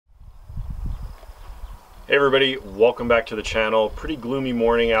Hey everybody, welcome back to the channel. Pretty gloomy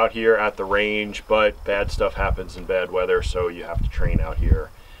morning out here at the range, but bad stuff happens in bad weather, so you have to train out here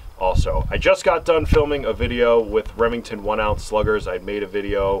also. I just got done filming a video with Remington 1-ounce sluggers. I made a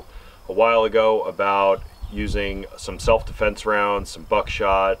video a while ago about using some self-defense rounds, some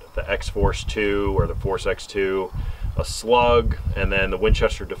buckshot, the X-Force 2 or the Force X2, a slug, and then the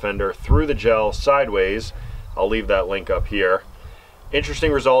Winchester Defender through the gel sideways. I'll leave that link up here.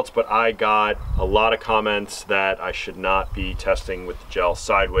 Interesting results, but I got a lot of comments that I should not be testing with the gel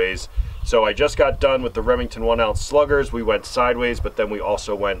sideways. So I just got done with the Remington 1-ounce sluggers. We went sideways, but then we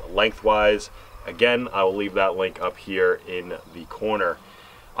also went lengthwise. Again, I will leave that link up here in the corner.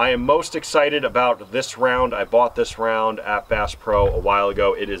 I am most excited about this round. I bought this round at Bass Pro a while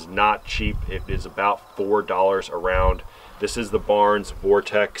ago. It is not cheap. It is about $4 a round. This is the Barnes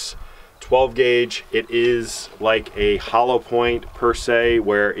Vortex 12 gauge. It is like a hollow point per se,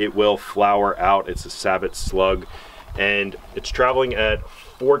 where it will flower out. It's a sabot slug, and it's traveling at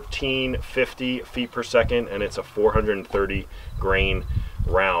 1450 feet per second, and it's a 430 grain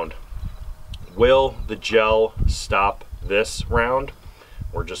round. Will the gel stop this round?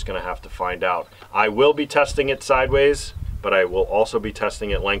 We're just gonna have to find out. I will be testing it sideways, but I will also be testing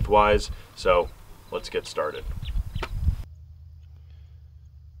it lengthwise, so let's get started.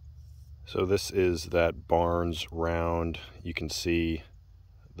 So this is that Barnes round. You can see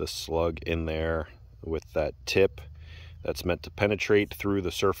the slug in there with that tip that's meant to penetrate through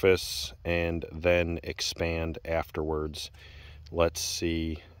the surface and then expand afterwards. Let's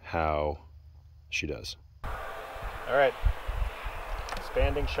see how she does. All right,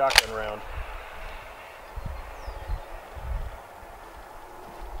 expanding shotgun round.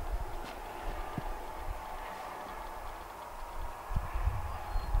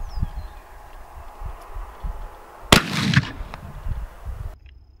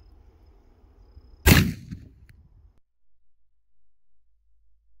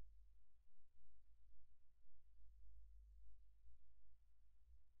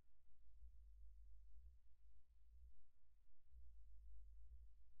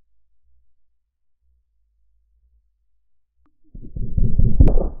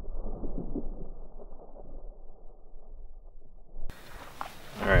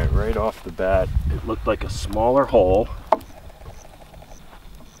 Alright, right off the bat, it looked like a smaller hole.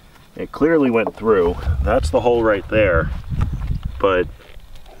 It clearly went through. That's the hole right there.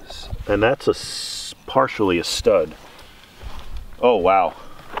 And that's partially a stud. Oh wow.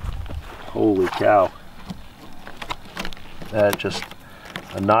 Holy cow. That just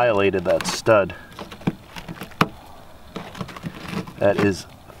annihilated that stud. That is,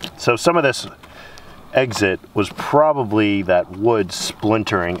 so some of this exit was probably that wood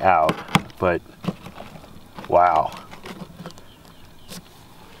splintering out, but wow,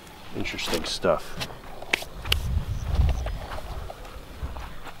 interesting stuff.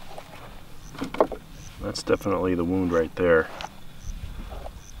 That's definitely the wound right there.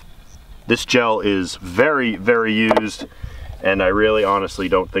 This gel is very, very used, and I really honestly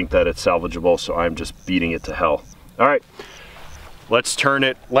don't think that it's salvageable, so I'm just beating it to hell. All right, let's turn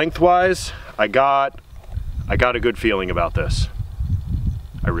it lengthwise. I got a good feeling about this.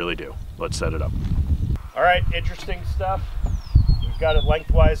 I really do. Let's set it up. All right, interesting stuff. We've got it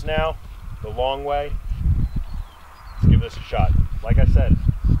lengthwise now, the long way. Let's give this a shot. Like I said,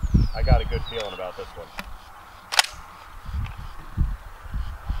 I got a good feeling about this one.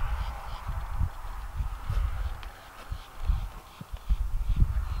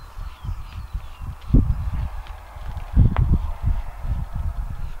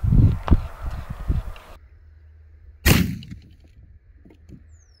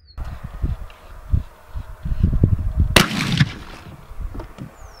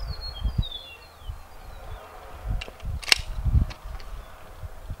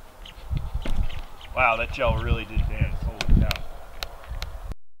 Wow, that gel really did dance. Holy cow.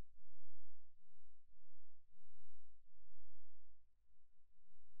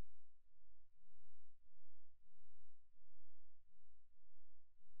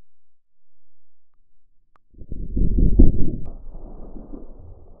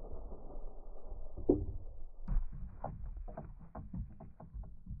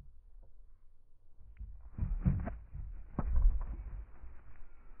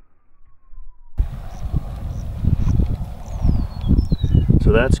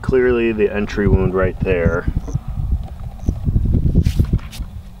 So that's clearly the entry wound right there.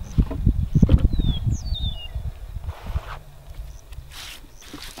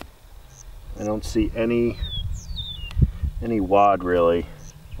 I don't see any wad really,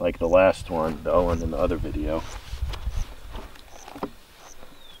 like the last one, the one in the other video.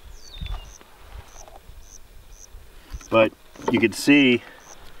 but you can see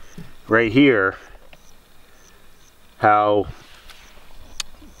right here how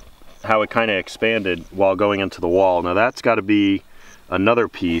it kind of expanded while going into the wall. Now that's got to be another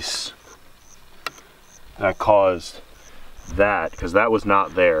piece that caused that, because that was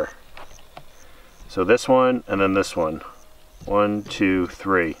not there. So this one and then this one. 1, 2,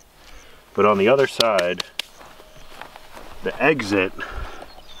 3. But on the other side, the exit, you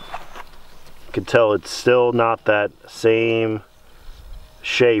can tell it's still not that same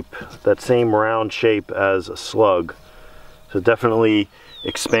shape, that same round shape as a slug. So it definitely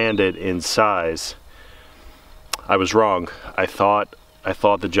expanded in size. I was wrong. I thought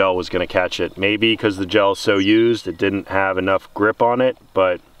the gel was going to catch it. Maybe because the gel's so used, it didn't have enough grip on it,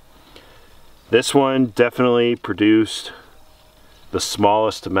 but this one definitely produced the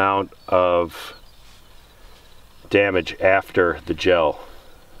smallest amount of damage after the gel.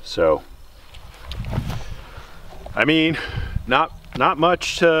 So, I mean, not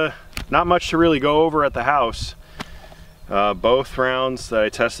much to really go over at the house. Both rounds that I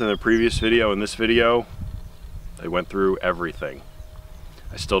tested in the previous video and this video, they went through everything.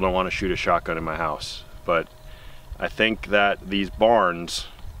 I still don't want to shoot a shotgun in my house, but I think that these barns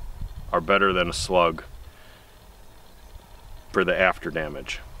are better than a slug for the after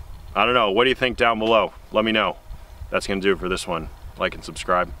damage. I don't know, what do you think down below? Let me know. That's gonna do it for this one. Like and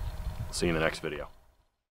subscribe. See you in the next video.